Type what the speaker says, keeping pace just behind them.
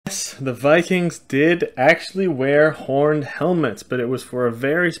The Vikings did actually wear horned helmets, but it was for a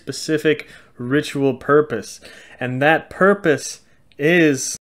very specific ritual purpose. And that purpose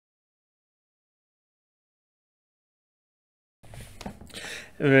is...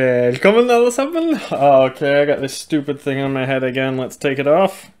 Velkommen alle sammen! Okay, I got this stupid thing on my head again. Let's take it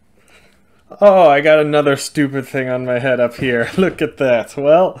off. Oh, I got another stupid thing on my head up here. Look at that.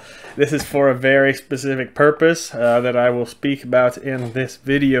 Well, this is for a very specific purpose that I will speak about in this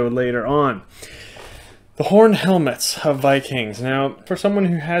video later on. The horned helmets of Vikings. Now, for someone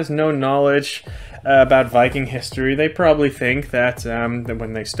who has no knowledge about Viking history, they probably think that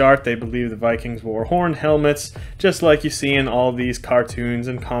when they start, they believe the Vikings wore horned helmets, just like you see in all these cartoons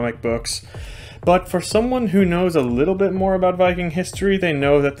and comic books. But for someone who knows a little bit more about Viking history, they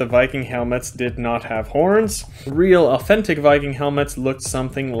know that the Viking helmets did not have horns. Real, authentic Viking helmets looked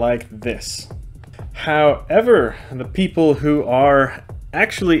something like this. However, the people who are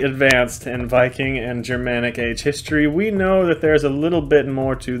actually advanced in Viking and Germanic Age history, we know that there's a little bit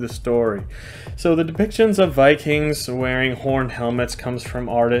more to the story. So the depictions of Vikings wearing horned helmets comes from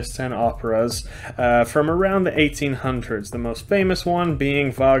artists and operas from around the 1800s, the most famous one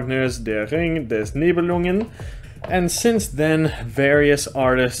being Wagner's Der Ring des Nibelungen. And since then, various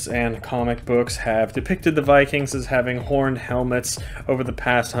artists and comic books have depicted the Vikings as having horned helmets over the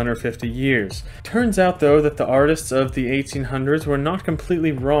past 150 years. Turns out, though, that the artists of the 1800s were not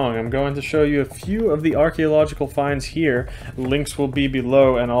completely wrong. I'm going to show you a few of the archaeological finds here. Links will be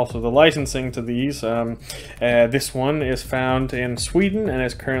below, and also the licensing to these. This one is found in Sweden and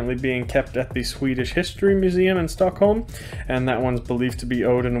is currently being kept at the Swedish History Museum in Stockholm, and that one's believed to be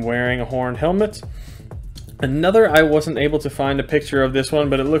Odin wearing a horned helmet. Another, I wasn't able to find a picture of this one,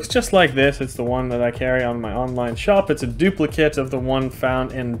 but it looks just like this. It's the one that I carry on my online shop. It's a duplicate of the one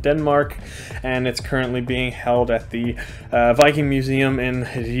found in Denmark, and it's currently being held at the Viking Museum in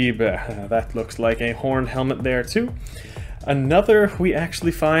Ribe. That looks like a horned helmet there too. Another we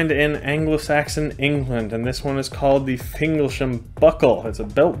actually find in Anglo-Saxon England, and this one is called the Fingalsham buckle. It's a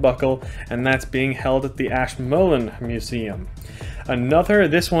belt buckle, and that's being held at the Ashmolean Museum. Another,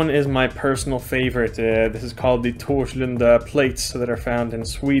 this one is my personal favorite. This is called the Torslunda plates that are found in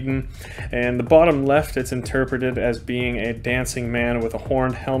Sweden. And the bottom left, it's interpreted as being a dancing man with a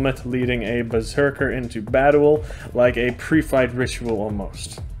horned helmet leading a berserker into battle, like a pre-fight ritual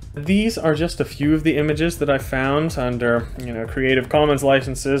almost. These are just a few of the images that I found under, Creative Commons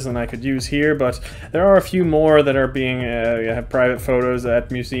licenses and I could use here, but there are a few more that are being private photos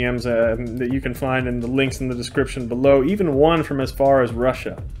at museums that you can find in the links in the description below, even one from as far as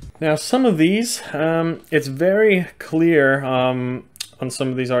Russia. Now, some of these, it's very clear on some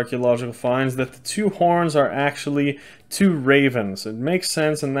of these archaeological finds that the two horns are actually two ravens. It makes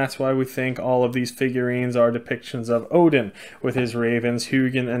sense, and that's why we think all of these figurines are depictions of Odin with his ravens,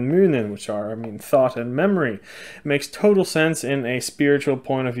 Hugin and Munin, which are, thought and memory. It makes total sense in a spiritual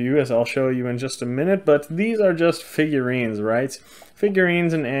point of view, as I'll show you in just a minute, but these are just figurines, right?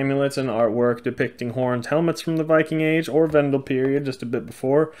 Figurines and amulets and artwork depicting horned helmets from the Viking Age or Vendel period, just a bit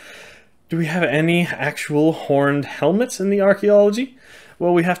before. Do we have any actual horned helmets in the archaeology?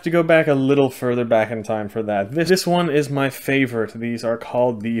 Well, we have to go back a little further back in time for that. This one is my favorite. These are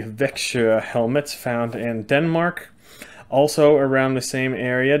called the Växjö helmets, found in Denmark. Also around the same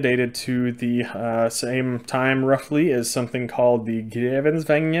area, dated to the same time roughly, is something called the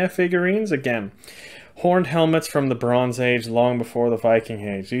Grevensvänge figurines. Again, horned helmets from the Bronze Age, long before the Viking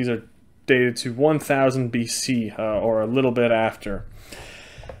Age. These are dated to 1000 BC, or a little bit after.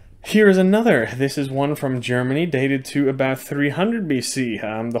 Here is another. This is one from Germany, dated to about 300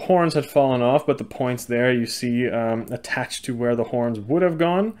 BC. The horns had fallen off, but the points there you see attached to where the horns would have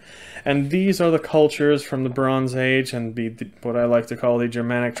gone. And these are the cultures from the Bronze Age and what I like to call the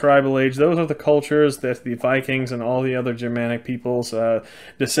Germanic Tribal Age. Those are the cultures that the Vikings and all the other Germanic peoples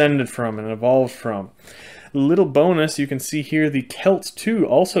descended from and evolved from. Little bonus, you can see here the Celts too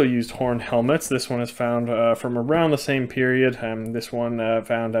also used horned helmets. This one is found from around the same period, this one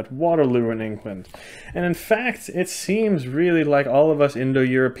found at Waterloo in England. And in fact, it seems really like all of us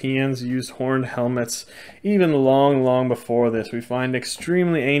Indo-Europeans used horned helmets even long before this. We find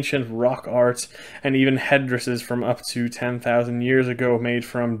extremely ancient rock art and even headdresses from up to 10,000 years ago made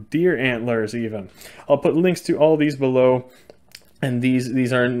from deer antlers even. I'll put links to all these below. And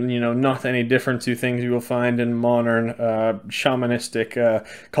these are, not any different to things you will find in modern shamanistic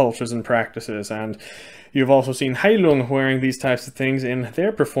cultures and practices. And you've also seen Heilung wearing these types of things in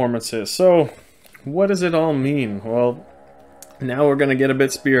their performances. So, what does it all mean? Well, now we're going to get a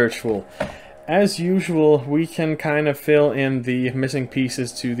bit spiritual. As usual, we can kind of fill in the missing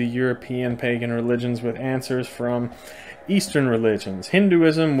pieces to the European pagan religions with answers from Eastern religions.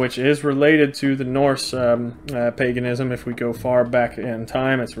 Hinduism, which is related to the Norse paganism, if we go far back in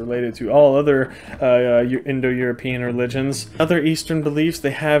time, it's related to all other Indo-European religions. Other Eastern beliefs,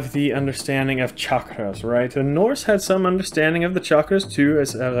 they have the understanding of chakras, right? The Norse had some understanding of the chakras too,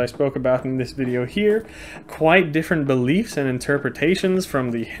 as I spoke about in this video here. Quite different beliefs and interpretations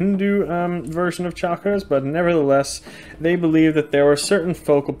from the Hindu version of chakras, but nevertheless, they believe that there were certain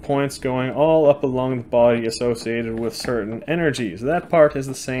focal points going all up along the body associated with certain energies. That part is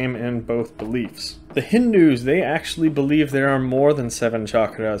the same in both beliefs. The Hindus, they actually believe there are more than 7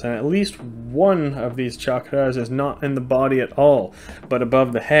 chakras, and at least one of these chakras is not in the body at all, but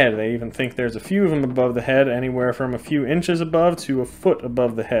above the head. They even think there's a few of them above the head, anywhere from a few inches above to a foot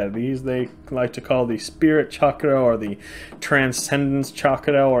above the head. These they like to call the spirit chakra, or the transcendence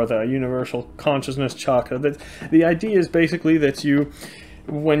chakra, or the universal consciousness chakra. The idea is basically that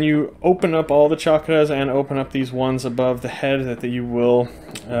when you open up all the chakras and open up these ones above the head, that you will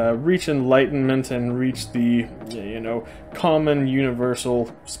reach enlightenment and reach the, common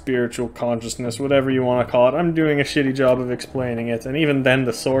universal spiritual consciousness, whatever you want to call it. I'm doing a shitty job of explaining it, and even then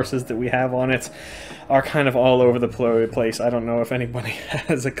the sources that we have on it are kind of all over the place. I don't know if anybody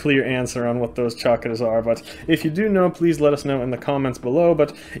has a clear answer on what those chakras are, but if you do know, please let us know in the comments below,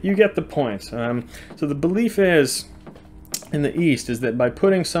 but you get the point. So the belief is, in the East, is that by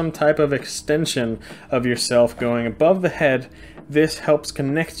putting some type of extension of yourself going above the head, this helps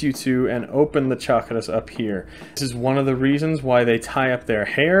connect you to and open the chakras up here. This is one of the reasons why they tie up their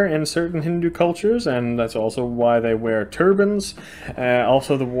hair in certain Hindu cultures, and that's also why they wear turbans.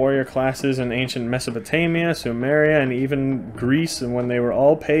 Also the warrior classes in ancient Mesopotamia, Sumeria, and even Greece, and when they were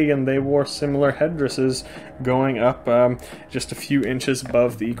all pagan, they wore similar headdresses going up just a few inches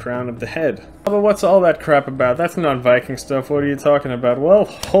above the crown of the head. But what's all that crap about? That's not Viking stuff. What are you talking about? Well,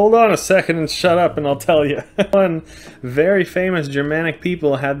 hold on a second and shut up and I'll tell you. One very famous Germanic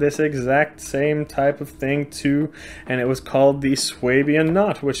people had this exact same type of thing too, and it was called the Swabian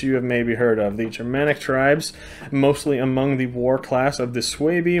knot, which you have maybe heard of. The Germanic tribes, mostly among the war class of the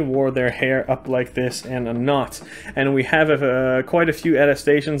Swabi, wore their hair up like this in a knot. And we have quite a few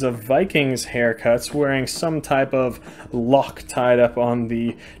attestations of Vikings haircuts wearing some type of lock tied up on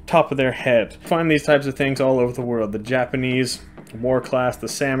the top of their head. Find these types of things all over the world. The Japanese war class, the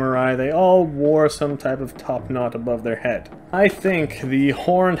samurai, they all wore some type of top knot above their head. I think the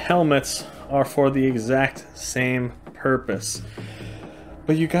horned helmets are for the exact same purpose.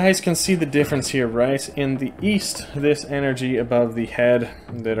 But you guys can see the difference here, right? In the East, this energy above the head,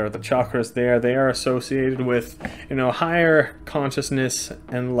 that are the chakras there, they are associated with, higher consciousness,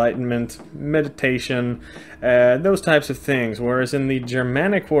 enlightenment, meditation, those types of things. Whereas in the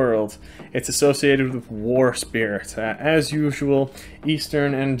Germanic world, it's associated with war spirit. As usual,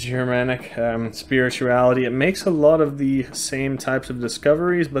 Eastern and Germanic spirituality, it makes a lot of the same types of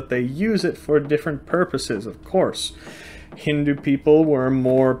discoveries, but they use it for different purposes, of course. Hindu people were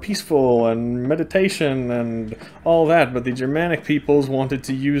more peaceful and meditation and all that, but the Germanic peoples wanted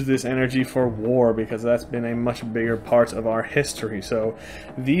to use this energy for war because that's been a much bigger part of our history. So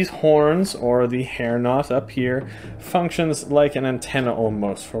these horns, or the hair knot up here, functions like an antenna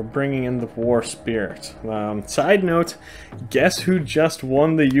almost for bringing in the war spirit. Side note, guess who just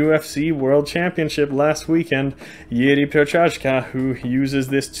won the UFC World Championship last weekend? Yuri Prochazka, who uses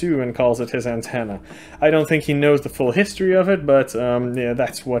this too and calls it his antenna. I don't think he knows the full history of it, but yeah,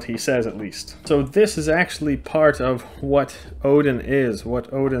 that's what he says at least. So this is actually part of what Odin is,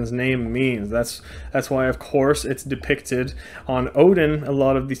 what Odin's name means. That's why, of course, it's depicted on Odin, a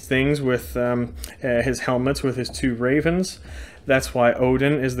lot of these things with his helmets with his 2 ravens. That's why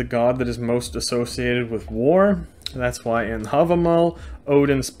Odin is the god that is most associated with war. That's why in Havamal,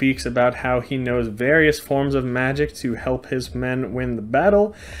 Odin speaks about how he knows various forms of magic to help his men win the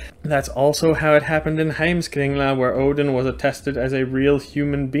battle. That's also how it happened in Heimskringla, where Odin was attested as a real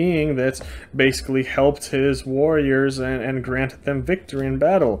human being that basically helped his warriors and granted them victory in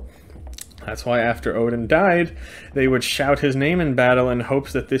battle. That's why after Odin died, they would shout his name in battle in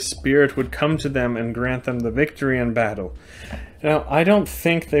hopes that this spirit would come to them and grant them the victory in battle. Now, I don't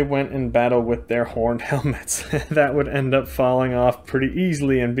think they went in battle with their horned helmets. That would end up falling off pretty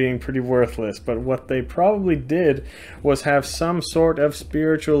easily and being pretty worthless. But what they probably did was have some sort of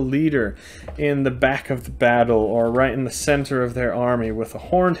spiritual leader in the back of the battle, or right in the center of their army, with a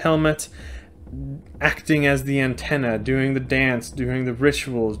horned helmet, acting as the antenna, doing the dance, doing the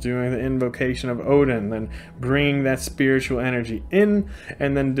rituals, doing the invocation of Odin, then bringing that spiritual energy in,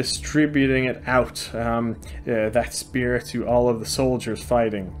 and then distributing it out, that spirit, to all of the soldiers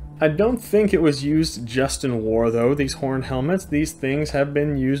fighting. I don't think it was used just in war, though, these horn helmets. These things have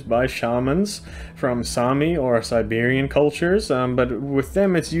been used by shamans from Sami or Siberian cultures, but with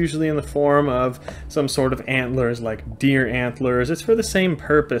them it's usually in the form of some sort of antlers, like deer antlers. It's for the same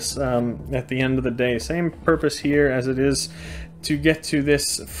purpose at the end of the day. Same purpose here as it is to get to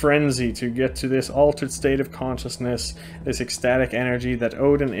this frenzy, to get to this altered state of consciousness, this ecstatic energy that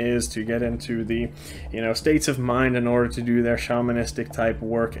Odin is, to get into the, states of mind in order to do their shamanistic type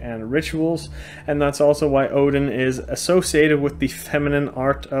work and rituals. And that's also why Odin is associated with the feminine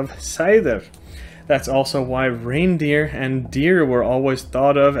art of Scyther. That's also why reindeer and deer were always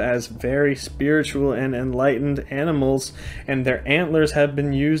thought of as very spiritual and enlightened animals, and their antlers have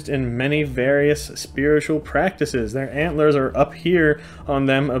been used in many various spiritual practices. Their antlers are up here on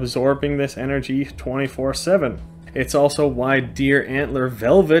them, absorbing this energy 24/7. It's also why deer antler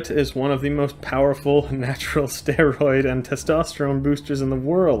velvet is one of the most powerful natural steroid and testosterone boosters in the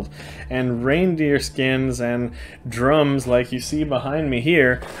world. And reindeer skins and drums, like you see behind me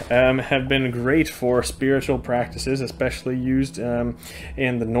here, have been great for spiritual practices, especially used in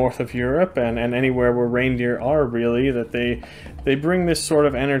the north of Europe and anywhere where reindeer are, really, that they bring this sort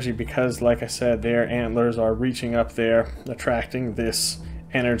of energy because, like I said, their antlers are reaching up there, attracting this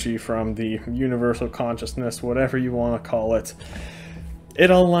energy from the universal consciousness, whatever you want to call it. It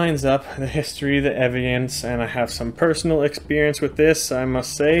all lines up, the history, the evidence, and I have some personal experience with this, I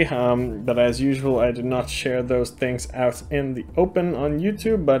must say, but as usual I did not share those things out in the open on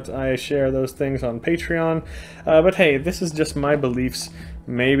YouTube, but I share those things on Patreon. But hey, this is just my beliefs.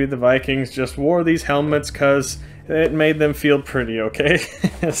 Maybe the Vikings just wore these helmets because it made them feel pretty, okay?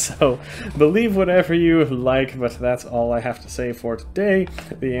 So, believe whatever you like, but that's all I have to say for today.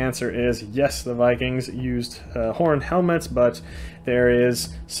 The answer is yes, the Vikings used horned helmets, but there is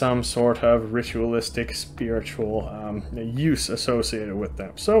some sort of ritualistic, spiritual use associated with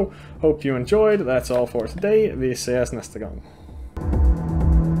them. So, hope you enjoyed. That's all for today. Vi ses nästa gång.